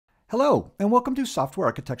Hello, and welcome to Software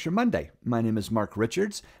Architecture Monday. My name is Mark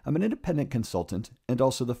Richards. I'm an independent consultant and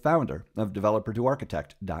also the founder of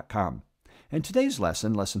developer2architect.com. In today's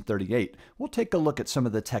lesson, lesson 38, we'll take a look at some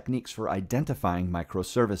of the techniques for identifying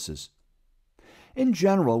microservices. In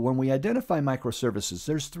general, when we identify microservices,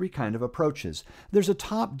 there's three kinds of approaches. There's a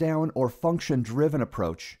top-down or function-driven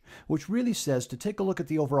approach, which really says to take a look at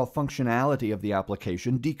the overall functionality of the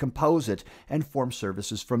application, decompose it, and form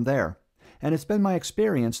services from there. And it's been my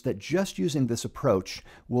experience that just using this approach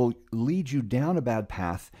will lead you down a bad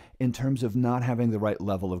path in terms of not having the right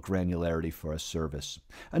level of granularity for a service.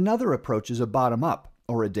 Another approach is a bottom-up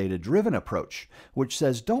or a data-driven approach, which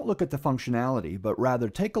says don't look at the functionality, but rather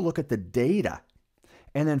take a look at the data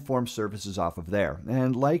and then form services off of there.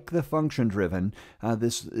 And like the function-driven,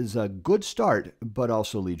 this is a good start, but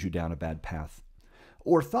also leads you down a bad path.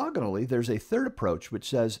 Orthogonally, there's a third approach which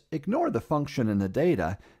says ignore the function and the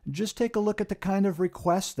data, just take a look at the kind of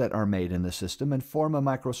requests that are made in the system and form a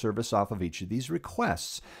microservice off of each of these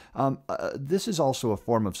requests. This is also a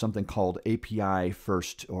form of something called API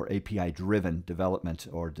first or API driven development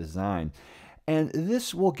or design. And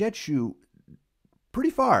this will get you pretty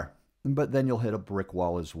far, but then you'll hit a brick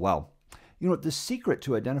wall as well. You know, the secret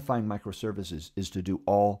to identifying microservices is to do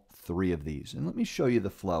all three of these. And let me show you the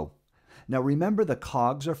flow. Now remember, the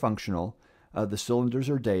cogs are functional, the cylinders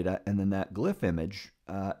are data, and then that glyph image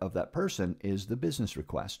of that person is the business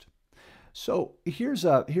request. So here's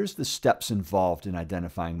the steps involved in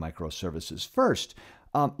identifying microservices. First,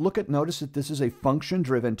 notice that this is a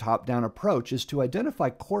function-driven top-down approach, is to identify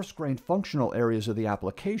coarse-grained functional areas of the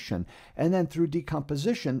application, and then through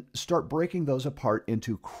decomposition, start breaking those apart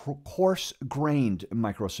into coarse-grained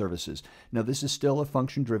microservices. Now this is still a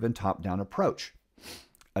function-driven top-down approach.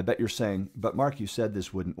 I bet you're saying, but Mark, you said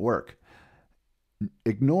this wouldn't work.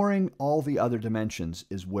 Ignoring all the other dimensions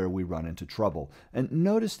is where we run into trouble. And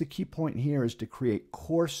notice the key point here is to create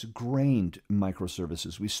coarse-grained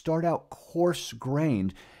microservices. We start out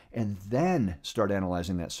coarse-grained and then start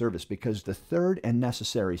analyzing that service, because the third and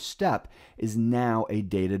necessary step is now a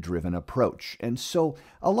data-driven approach. And so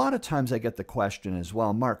a lot of times I get the question as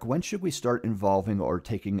well, Mark, when should we start involving or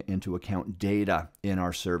taking into account data in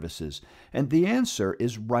our services? And the answer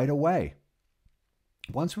is right away.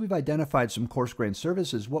 Once we've identified some coarse-grained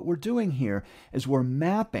services, what we're doing here is we're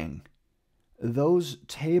mapping those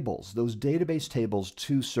tables, those database tables,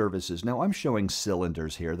 to services. Now I'm showing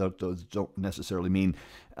cylinders here. Those don't necessarily mean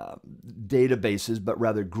databases, but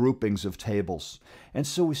rather groupings of tables. And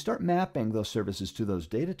so we start mapping those services to those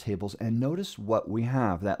data tables, and notice what we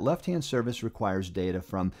have. That left-hand service requires data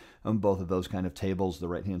from both of those kind of tables, the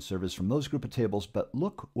right-hand service from those group of tables, but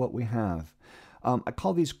look what we have. I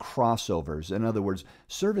call these crossovers. In other words,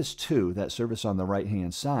 service 2, that service on the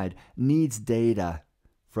right-hand side, needs data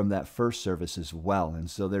from that first service as well. And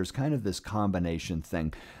so there's kind of this combination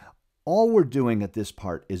thing. All we're doing at this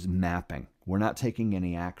part is mapping. We're not taking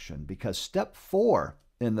any action, because step 4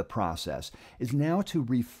 in the process is now to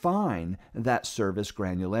refine that service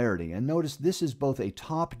granularity. And notice this is both a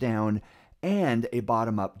top-down and a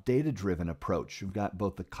bottom-up data-driven approach. We've got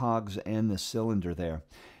both the cogs and the cylinder there.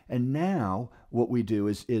 And now what we do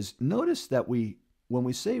is notice that when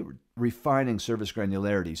we say refining service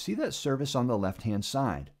granularity, see that service on the left-hand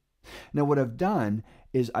side. Now what I've done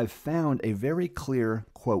is I've found a very clear,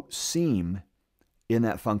 quote, seam in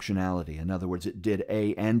that functionality. In other words, it did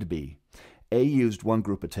A and B. A used one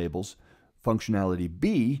group of tables, functionality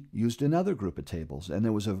B used another group of tables, and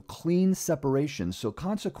there was a clean separation. So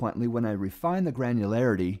consequently, when I refine the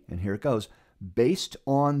granularity, and here it goes, based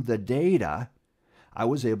on the data, I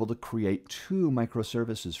was able to create 2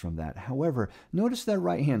 microservices from that. However, notice that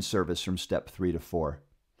right-hand service from step 3 to 4.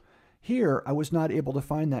 Here, I was not able to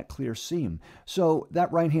find that clear seam. So that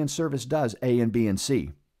right-hand service does A and B and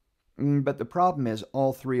C. But the problem is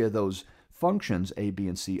all 3 of those functions, A, B,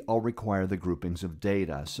 and C, all require the groupings of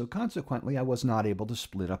data. So consequently, I was not able to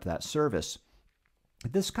split up that service.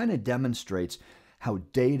 This kind of demonstrates how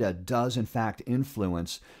data does in fact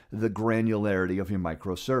influence the granularity of your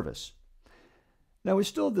microservice. Now we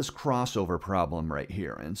still have this crossover problem right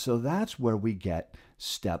here, and so that's where we get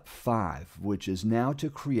step 5, which is now to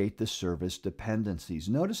create the service dependencies.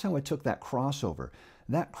 Notice how I took that crossover.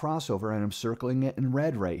 That crossover, and I'm circling it in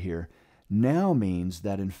red right here, now means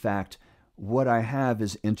that in fact what I have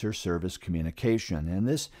is inter-service communication. And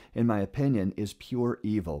this, in my opinion, is pure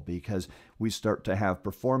evil, because we start to have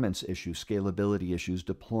performance issues, scalability issues,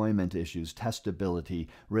 deployment issues, testability,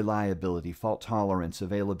 reliability, fault tolerance,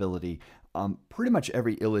 availability. Pretty much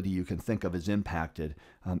every illity you can think of is impacted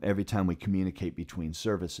every time we communicate between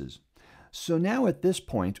services. So now at this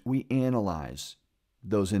point, we analyze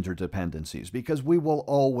those interdependencies because we will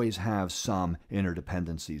always have some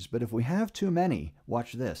interdependencies. But if we have too many,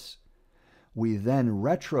 watch this. We then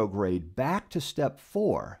retrograde back to step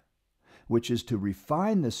 4, which is to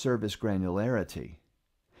refine the service granularity.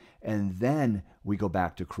 And then we go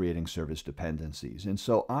back to creating service dependencies. And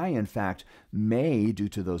so I, in fact, may, due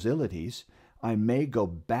to those ilities, I may go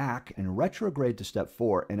back and retrograde to step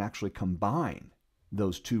 4 and actually combine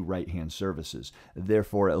those two right-hand services,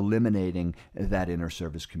 therefore eliminating that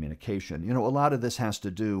inter-service communication. You know, a lot of this has to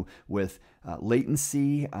do with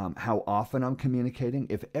latency, how often I'm communicating.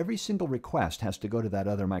 If every single request has to go to that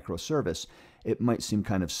other microservice, it might seem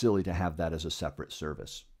kind of silly to have that as a separate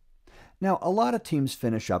service. Now, a lot of teams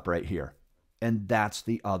finish up right here, and that's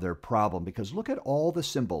the other problem, because look at all the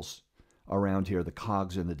symbols around here, the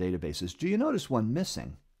cogs in the databases. Do you notice one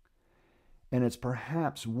missing? And it's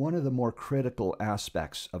perhaps one of the more critical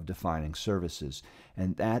aspects of defining services,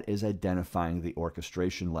 and that is identifying the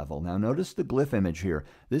orchestration level. Now, notice the glyph image here.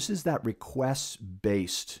 This is that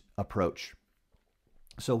request-based approach.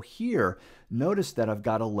 So here, notice that I've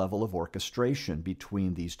got a level of orchestration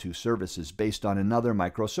between these two services based on another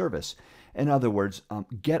microservice. In other words,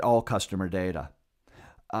 get all customer data.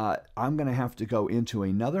 I'm going to have to go into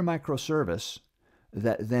another microservice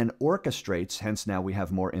that then orchestrates, hence now we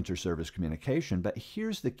have more inter-service communication. But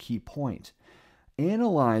here's the key point.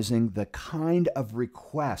 Analyzing the kind of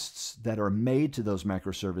requests that are made to those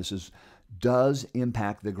microservices does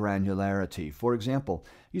impact the granularity. For example,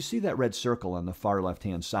 you see that red circle on the far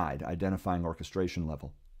left-hand side, identifying orchestration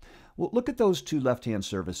level. Well, look at those two left-hand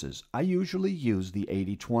services. I usually use the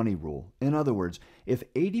 80-20 rule. In other words, if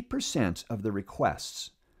 80% of the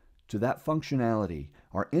requests to that functionality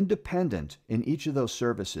are independent in each of those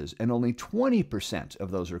services, and only 20%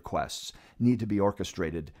 of those requests need to be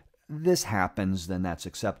orchestrated, this happens, then that's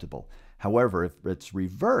acceptable. However, if it's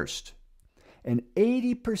reversed, and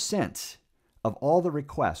 80% of all the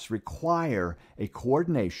requests require a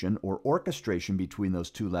coordination or orchestration between those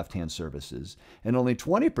two left-hand services, and only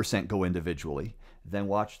 20% go individually, then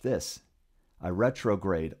watch this. I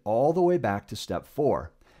retrograde all the way back to step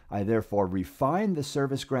 4. I therefore refine the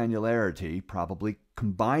service granularity, probably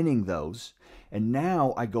combining those, and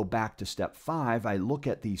now I go back to step 5. I look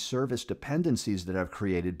at the service dependencies that I've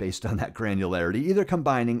created based on that granularity, either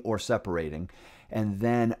combining or separating, and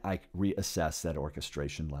then I reassess that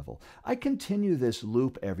orchestration level. I continue this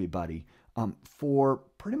loop, everybody, for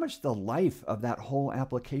pretty much the life of that whole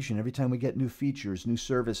application. Every time we get new features, new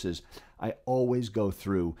services, I always go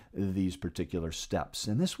through these particular steps.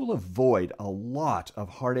 And this will avoid a lot of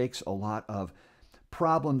heartaches, a lot of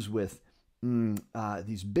problems with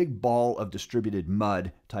these big ball of distributed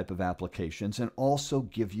mud type of applications, and also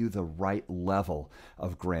give you the right level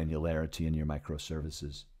of granularity in your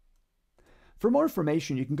microservices. For more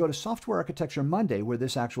information, you can go to Software Architecture Monday, where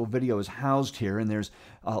this actual video is housed here, and there's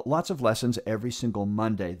lots of lessons every single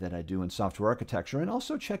Monday that I do in software architecture, and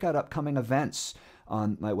also check out upcoming events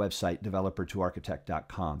on my website,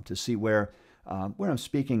 developer2architect.com, to see where I'm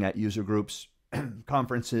speaking at user groups,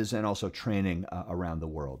 conferences, and also training around the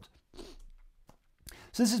world.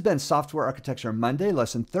 So this has been Software Architecture Monday,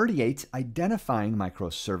 Lesson 38, Identifying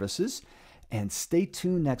Microservices. And stay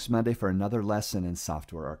tuned next Monday for another lesson in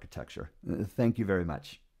software architecture. Thank you very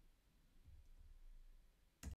much.